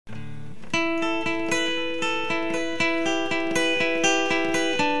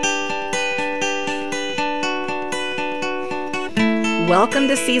Welcome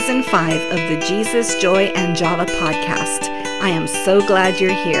to Season 5 of the Jesus, Joy, and Java podcast. I am so glad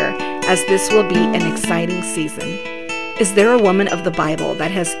you're here, as this will be an exciting season. Is there a woman of the Bible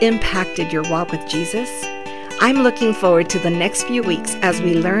that has impacted your walk with Jesus? I'm looking forward to the next few weeks as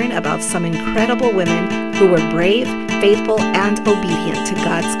we learn about some incredible women who were brave, faithful, and obedient to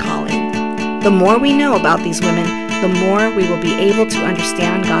God's calling. The more we know about these women, the more we will be able to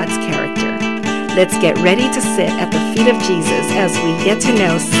understand God's character. Let's get ready to sit at the feet of Jesus as we get to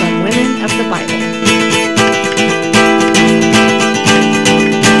know some women of the Bible.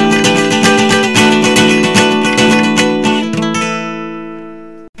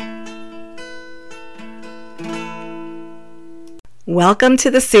 Welcome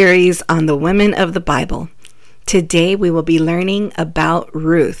to the series on the women of the Bible. Today we will be learning about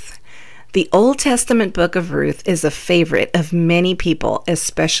Ruth. The Old Testament book of Ruth is a favorite of many people,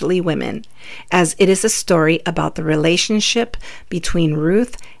 especially women, as it is a story about the relationship between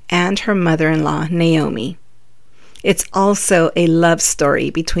Ruth and her mother-in-law, Naomi. It's also a love story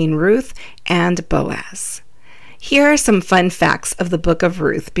between Ruth and Boaz. Here are some fun facts of the book of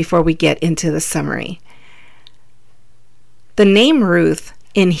Ruth before we get into the summary. The name Ruth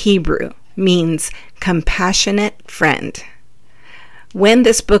in Hebrew means compassionate friend. When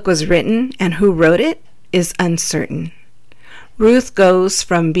this book was written and who wrote it is uncertain. Ruth goes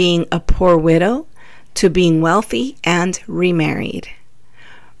from being a poor widow to being wealthy and remarried.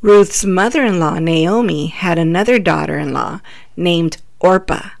 Ruth's mother-in-law, Naomi, had another daughter-in-law named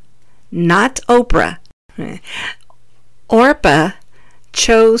Orpah, not Oprah. Orpah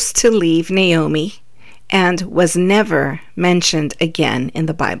chose to leave Naomi and was never mentioned again in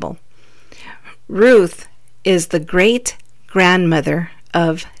the Bible. Ruth is the great-grandmother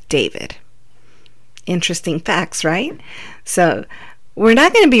of David. Interesting facts, right? So we're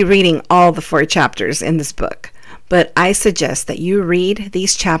not going to be reading all the 4 chapters in this book, but I suggest that you read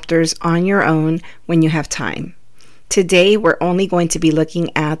these chapters on your own when you have time. Today, we're only going to be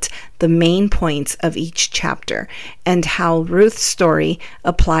looking at the main points of each chapter and how Ruth's story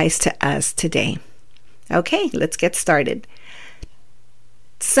applies to us today. Okay, let's get started.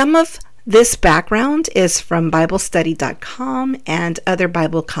 Some of this background is from BibleStudy.com and other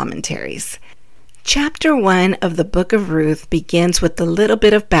Bible commentaries. Chapter 1 of the book of Ruth begins with a little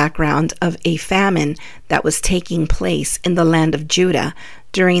bit of background of a famine that was taking place in the land of Judah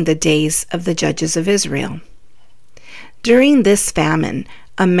during the days of the judges of Israel. During this famine,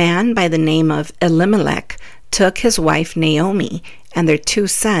 a man by the name of Elimelech took his wife Naomi and their 2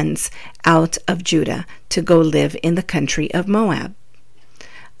 sons out of Judah to go live in the country of Moab.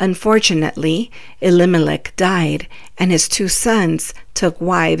 Unfortunately, Elimelech died, and his 2 sons took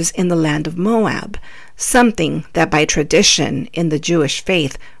wives in the land of Moab, something that by tradition in the Jewish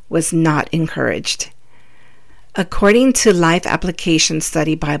faith was not encouraged. According to Life Application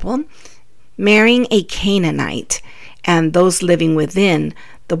Study Bible, marrying a Canaanite and those living within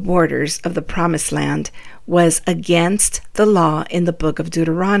the borders of the Promised Land was against the law in the book of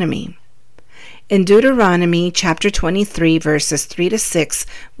Deuteronomy. In Deuteronomy chapter 23, verses 3 to 6,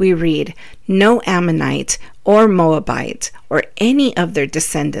 we read, "No Ammonite or Moabite or any of their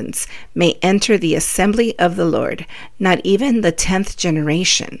descendants may enter the assembly of the Lord, not even the 10th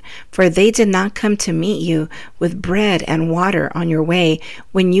generation, for they did not come to meet you with bread and water on your way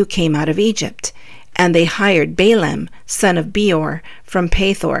when you came out of Egypt. And they hired Balaam, son of Beor, from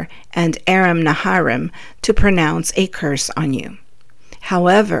Pethor and Aram Naharim to pronounce a curse on you.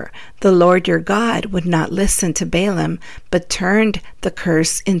 However, the Lord your God would not listen to Balaam, but turned the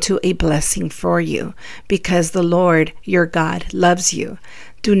curse into a blessing for you, because the Lord your God loves you.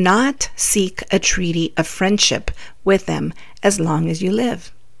 Do not seek a treaty of friendship with them as long as you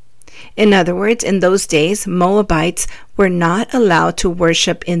live." In other words, in those days, Moabites were not allowed to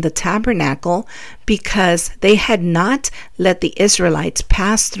worship in the tabernacle because they had not let the Israelites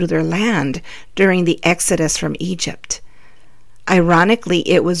pass through their land during the Exodus from Egypt. Ironically,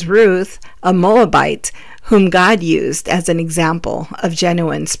 it was Ruth, a Moabite, whom God used as an example of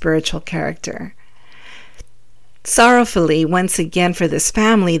genuine spiritual character. Sorrowfully, once again for this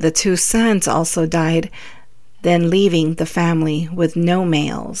family, the 2 sons also died, then leaving the family with no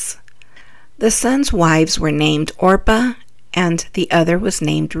males. The sons' wives were named Orpah, and the other was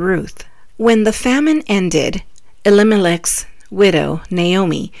named Ruth. When the famine ended, Elimelech's widow,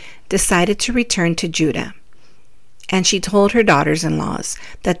 Naomi, decided to return to Judah. And she told her daughters-in-laws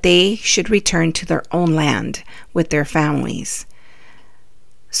that they should return to their own land with their families.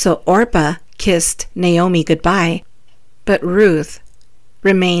 So Orpah kissed Naomi goodbye, but Ruth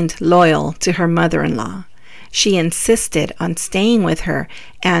remained loyal to her mother-in-law. She insisted on staying with her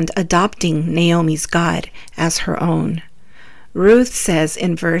and adopting Naomi's God as her own. Ruth says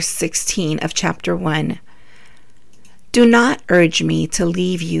in verse 16 of chapter 1, "Do not urge me to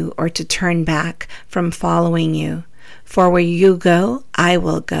leave you or to turn back from following you. For where you go, I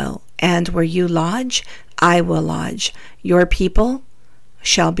will go, and where you lodge, I will lodge. Your people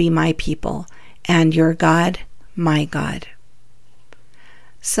shall be my people, and your God, my God."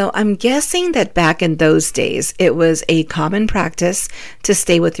 So I'm guessing that back in those days, it was a common practice to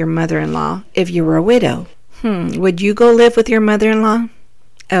stay with your mother-in-law if you were a widow. Would you go live with your mother-in-law?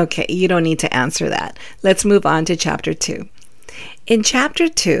 Okay, you don't need to answer that. Let's move on to chapter 2. In chapter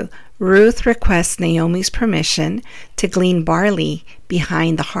 2, Ruth requests Naomi's permission to glean barley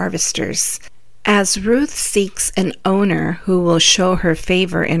behind the harvesters. As Ruth seeks an owner who will show her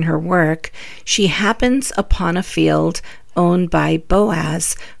favor in her work, she happens upon a field owned by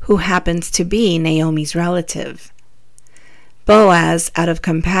Boaz, who happens to be Naomi's relative. Boaz, out of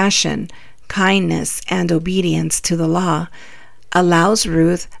compassion, kindness, and obedience to the law, allows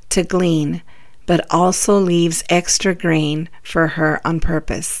Ruth to glean, but also leaves extra grain for her on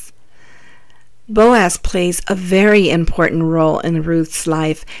purpose. Boaz plays a very important role in Ruth's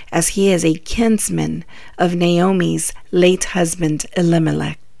life as he is a kinsman of Naomi's late husband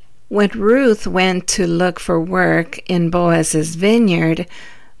Elimelech. When Ruth went to look for work in Boaz's vineyard,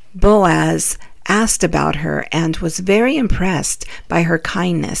 Boaz asked about her and was very impressed by her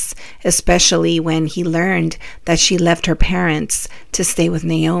kindness, especially when he learned that she left her parents to stay with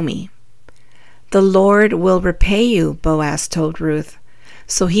Naomi. "The Lord will repay you," Boaz told Ruth.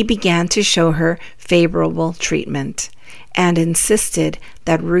 So he began to show her favorable treatment and insisted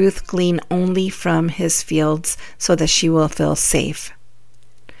that Ruth glean only from his fields so that she will feel safe.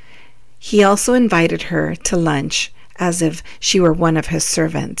 He also invited her to lunch as if she were one of his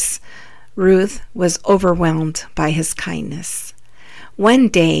servants. Ruth was overwhelmed by his kindness. One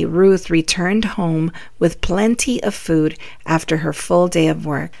day, Ruth returned home with plenty of food after her full day of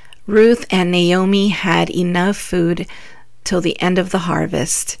work. Ruth and Naomi had enough food till the end of the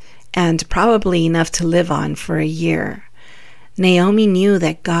harvest, and probably enough to live on for a year. Naomi knew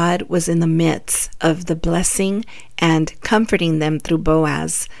that God was in the midst of the blessing and comforting them through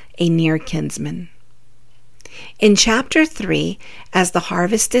Boaz, a near kinsman. In chapter 3, as the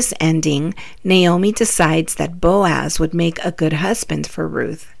harvest is ending, Naomi decides that Boaz would make a good husband for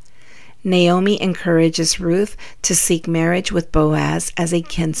Ruth. Naomi encourages Ruth to seek marriage with Boaz as a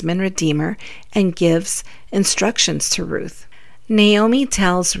kinsman redeemer and gives instructions to Ruth. Naomi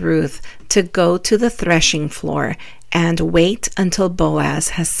tells Ruth to go to the threshing floor and wait until Boaz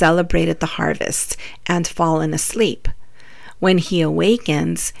has celebrated the harvest and fallen asleep. When he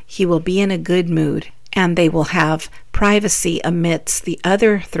awakens, he will be in a good mood, and they will have privacy amidst the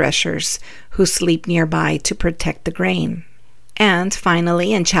other threshers who sleep nearby to protect the grain. And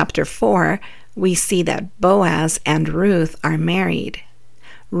finally, in chapter 4, we see that Boaz and Ruth are married.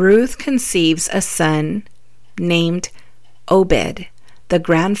 Ruth conceives a son named Obed, the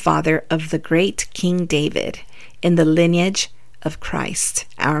grandfather of the great King David, in the lineage of Christ,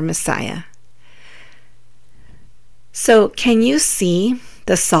 our Messiah. So, can you see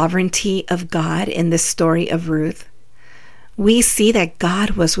the sovereignty of God in this story of Ruth? We see that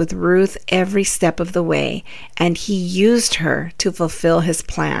God was with Ruth every step of the way, and he used her to fulfill his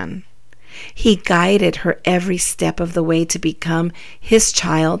plan. He guided her every step of the way to become his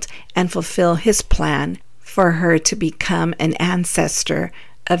child and fulfill his plan for her to become an ancestor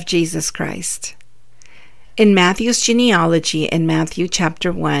of Jesus Christ. In Matthew's genealogy, in Matthew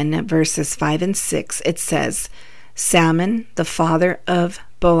chapter 1, verses 5 and 6, it says, Salmon, the father of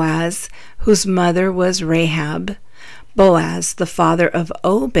Boaz, whose mother was Rahab, Boaz, the father of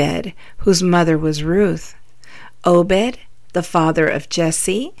Obed, whose mother was Ruth, Obed, the father of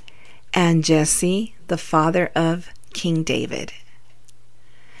Jesse, and Jesse, the father of King David.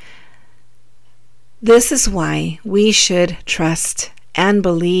 This is why we should trust and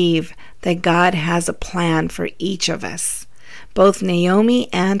believe that God has a plan for each of us. Both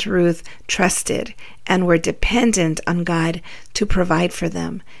Naomi and Ruth trusted and were dependent on God to provide for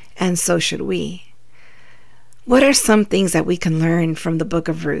them, and so should we. What are some things that we can learn from the book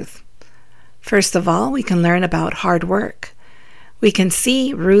of Ruth? First of all, we can learn about hard work. We can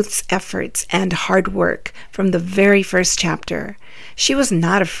see Ruth's efforts and hard work from the very first chapter. She was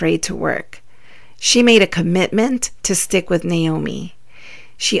not afraid to work. She made a commitment to stick with Naomi.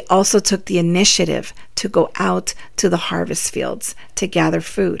 She also took the initiative to go out to the harvest fields to gather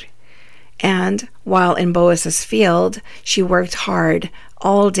food. And while in Boaz's field, she worked hard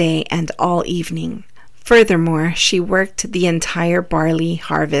all day and all evening. Furthermore, she worked the entire barley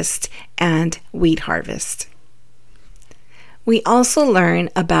harvest and wheat harvest. We also learn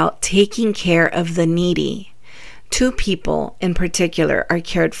about taking care of the needy. Two people in particular are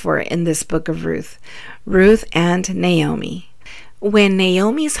cared for in this book of Ruth, Ruth and Naomi. When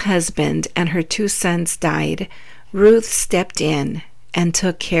Naomi's husband and her two sons died, Ruth stepped in and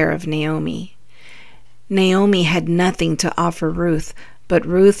took care of Naomi. Naomi had nothing to offer Ruth, but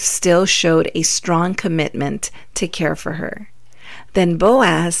Ruth still showed a strong commitment to care for her. Then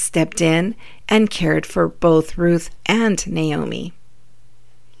Boaz stepped in and cared for both Ruth and Naomi.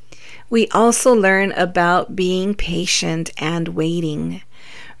 We also learn about being patient and waiting.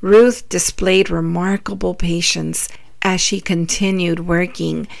 Ruth displayed remarkable patience as she continued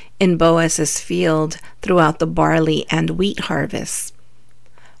working in Boaz's field throughout the barley and wheat harvests.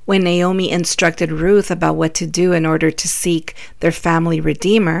 When Naomi instructed Ruth about what to do in order to seek their family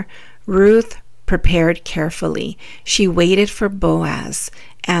redeemer, Ruth prepared carefully. She waited for Boaz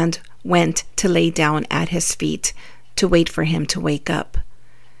and went to lay down at his feet to wait for him to wake up.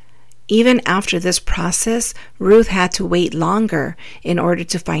 Even after this process, Ruth had to wait longer in order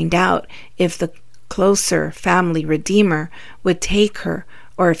to find out if the closer family redeemer would take her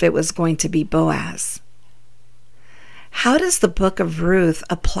or if it was going to be Boaz. How does the book of Ruth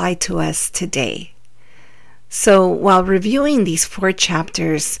apply to us today? So while reviewing these 4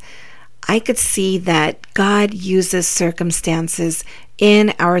 chapters, I could see that God uses circumstances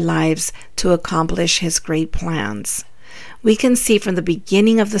in our lives to accomplish His great plans. We can see from the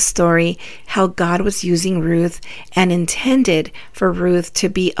beginning of the story how God was using Ruth and intended for Ruth to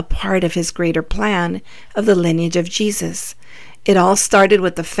be a part of His greater plan of the lineage of Jesus. It all started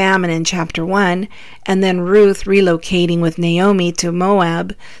with the famine in chapter 1, and then Ruth relocating with Naomi to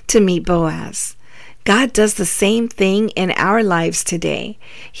Moab to meet Boaz. God does the same thing in our lives today.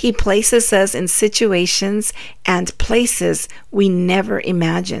 He places us in situations and places we never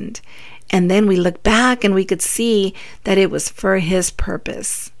imagined. And then we look back and we could see that it was for His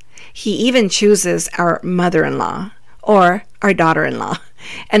purpose. He even chooses our mother-in-law or our daughter-in-law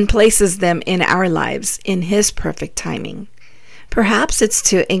and places them in our lives in His perfect timing. Perhaps it's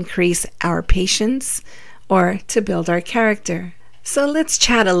to increase our patience or to build our character. So let's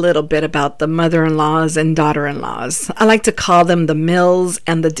chat a little bit about the mother-in-laws and daughter-in-laws. I like to call them the Mills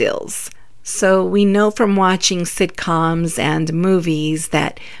and the Dills. So we know from watching sitcoms and movies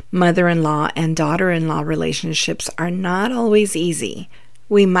that mother-in-law and daughter-in-law relationships are not always easy.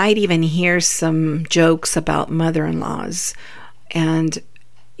 We might even hear some jokes about mother-in-laws and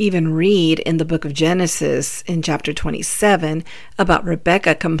even read in the book of Genesis in chapter 27 about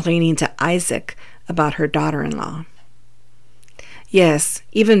Rebekah complaining to Isaac about her daughter-in-law. Yes,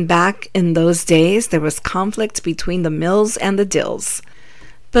 even back in those days, there was conflict between the Mills and the Dills.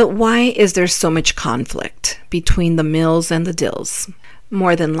 But why is there so much conflict between the Mills and the Dills?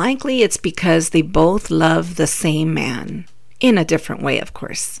 More than likely, it's because they both love the same man. In a different way, of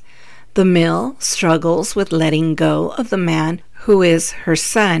course. The Mill struggles with letting go of the man who is her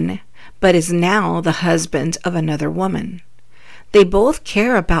son, but is now the husband of another woman. They both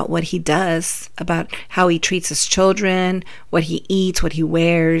care about what he does, about how he treats his children, what he eats, what he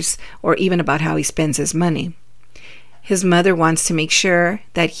wears, or even about how he spends his money. His mother wants to make sure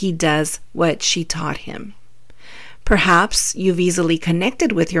that he does what she taught him. Perhaps you've easily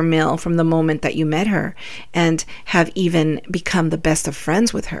connected with your Mill from the moment that you met her and have even become the best of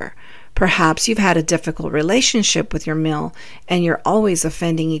friends with her. Perhaps you've had a difficult relationship with your Mill and you're always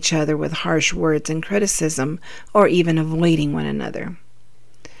offending each other with harsh words and criticism or even avoiding one another.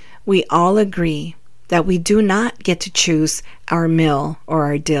 We all agree that we do not get to choose our Mill or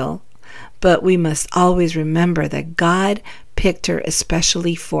our Dill, but we must always remember that God picked her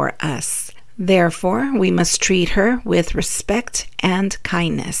especially for us. Therefore, we must treat her with respect and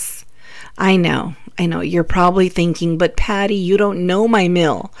kindness. I know, you're probably thinking, but Patty, you don't know my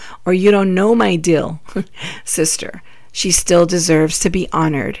Mill, or you don't know my Dill. Sister, she still deserves to be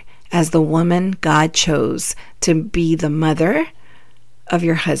honored as the woman God chose to be the mother of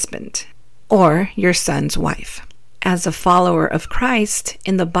your husband, or your son's wife. As a follower of Christ,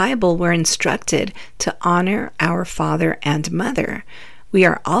 in the Bible, we're instructed to honor our father and mother. We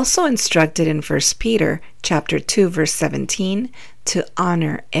are also instructed in 1 Peter chapter 2, verse 17, to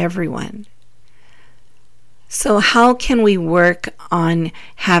honor everyone. So how can we work on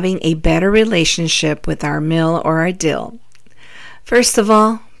having a better relationship with our Mill or our Dill? First of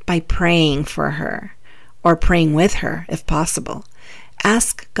all, by praying for her, or praying with her if possible.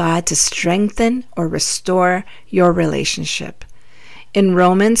 Ask God to strengthen or restore your relationship. In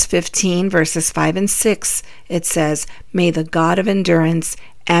Romans 15, verses 5 and 6, it says, "May the God of endurance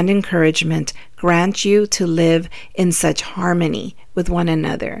and encouragement grant you to live in such harmony with one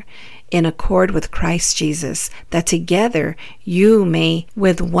another, in accord with Christ Jesus, that together you may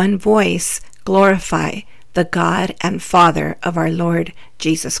with one voice glorify the God and Father of our Lord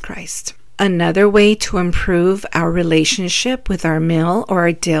Jesus Christ. Another way to improve our relationship with our meal or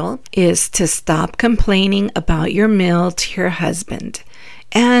our dill is to stop complaining about your meal to your husband.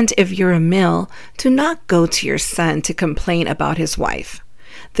 And if you're a male, do not go to your son to complain about his wife.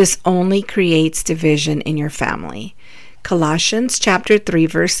 This only creates division in your family. Colossians chapter 3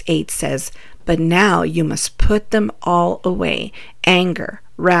 verse 8 says, "But now you must put them all away, anger,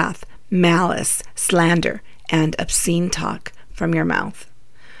 wrath, malice, slander, and obscene talk from your mouth."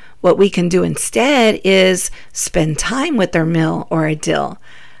 What we can do instead is spend time with our meal or our dill.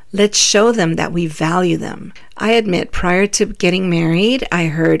 Let's show them that we value them. I admit, prior to getting married, I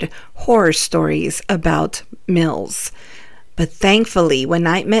heard horror stories about mills. But thankfully, when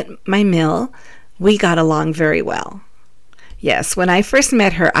I met my mill, we got along very well. Yes, when I first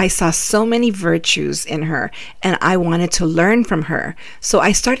met her, I saw so many virtues in her, and I wanted to learn from her. So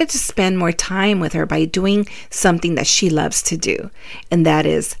I started to spend more time with her by doing something that she loves to do, and that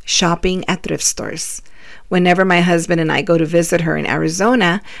is shopping at thrift stores. Whenever my husband and I go to visit her in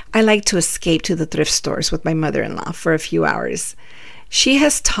Arizona, I like to escape to the thrift stores with my mother-in-law for a few hours. She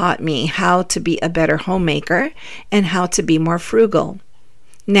has taught me how to be a better homemaker and how to be more frugal.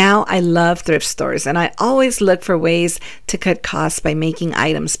 Now I love thrift stores, and I always look for ways to cut costs by making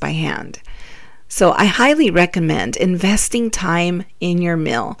items by hand. So I highly recommend investing time in your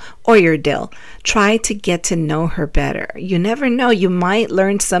mill or your dill. Try to get to know her better. You never know, you might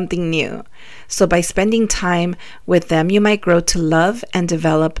learn something new. So by spending time with them, you might grow to love and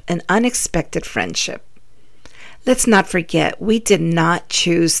develop an unexpected friendship. Let's not forget, we did not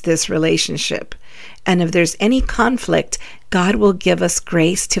choose this relationship. And if there's any conflict, God will give us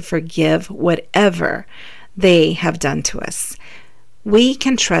grace to forgive whatever they have done to us. We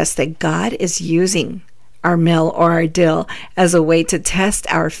can trust that God is using our mill or our dill as a way to test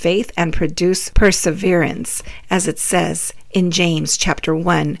our faith and produce perseverance, as it says in James chapter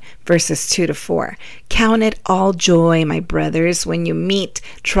 1, verses 2 to 4. "Count it all joy, my brothers, when you meet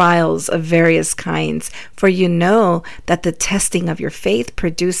trials of various kinds, for you know that the testing of your faith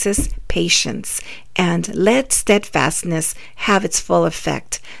produces patience. And let steadfastness have its full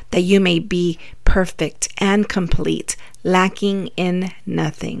effect, that you may be perfect and complete, lacking in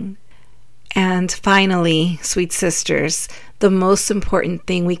nothing." And finally, sweet sisters, the most important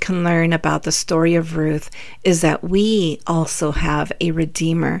thing we can learn about the story of Ruth is that we also have a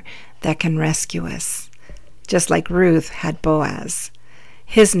Redeemer that can rescue us, just like Ruth had Boaz.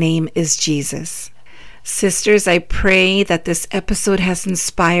 His name is Jesus. Sisters, I pray that this episode has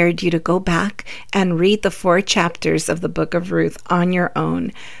inspired you to go back and read the 4 chapters of the book of Ruth on your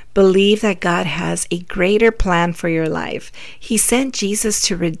own. Believe that God has a greater plan for your life. He sent Jesus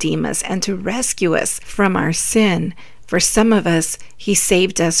to redeem us and to rescue us from our sin. For some of us, He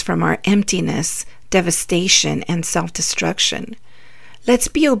saved us from our emptiness, devastation, and self-destruction. Let's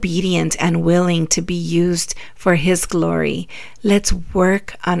be obedient and willing to be used for His glory. Let's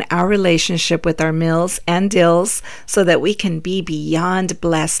work on our relationship with our mills and dills so that we can be beyond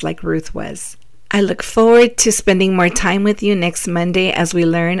blessed like Ruth was. I look forward to spending more time with you next Monday as we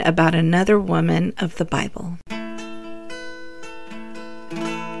learn about another woman of the Bible.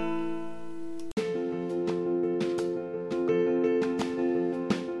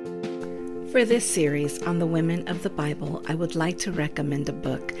 For this series on the women of the Bible, I would like to recommend a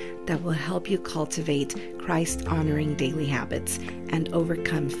book that will help you cultivate Christ-honoring daily habits and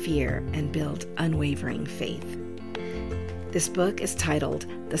overcome fear and build unwavering faith. This book is titled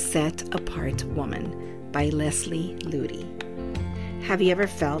The Set Apart Woman by Leslie Ludy. Have you ever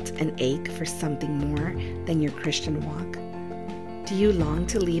felt an ache for something more than your Christian walk? Do you long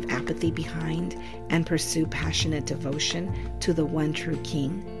to leave apathy behind and pursue passionate devotion to the one true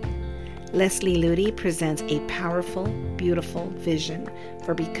King? Leslie Ludy presents a powerful, beautiful vision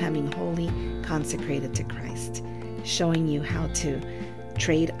for becoming wholly consecrated to Christ, showing you how to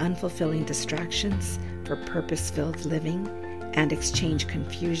trade unfulfilling distractions for purpose-filled living and exchange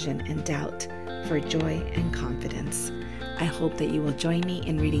confusion and doubt for joy and confidence. I hope that you will join me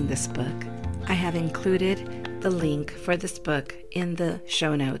in reading this book. I have included the link for this book in the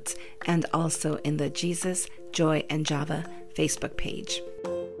show notes and also in the Jesus, Joy, and Java Facebook page.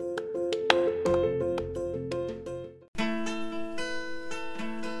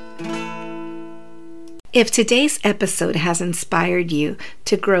 If today's episode has inspired you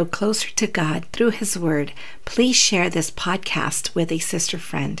to grow closer to God through His Word, please share this podcast with a sister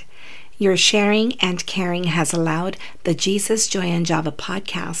friend. Your sharing and caring has allowed the Jesus, Joy, and Java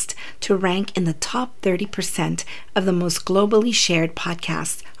podcast to rank in the top 30% of the most globally shared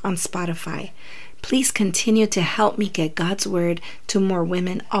podcasts on Spotify. Please continue to help me get God's Word to more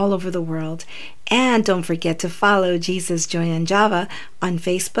women all over the world. And don't forget to follow Jesus Joy and Java on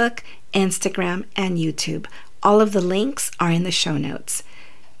Facebook, Instagram, and YouTube. All of the links are in the show notes.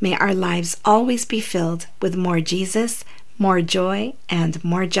 May our lives always be filled with more Jesus, more joy, and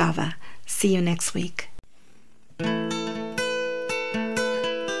more Java. See you next week.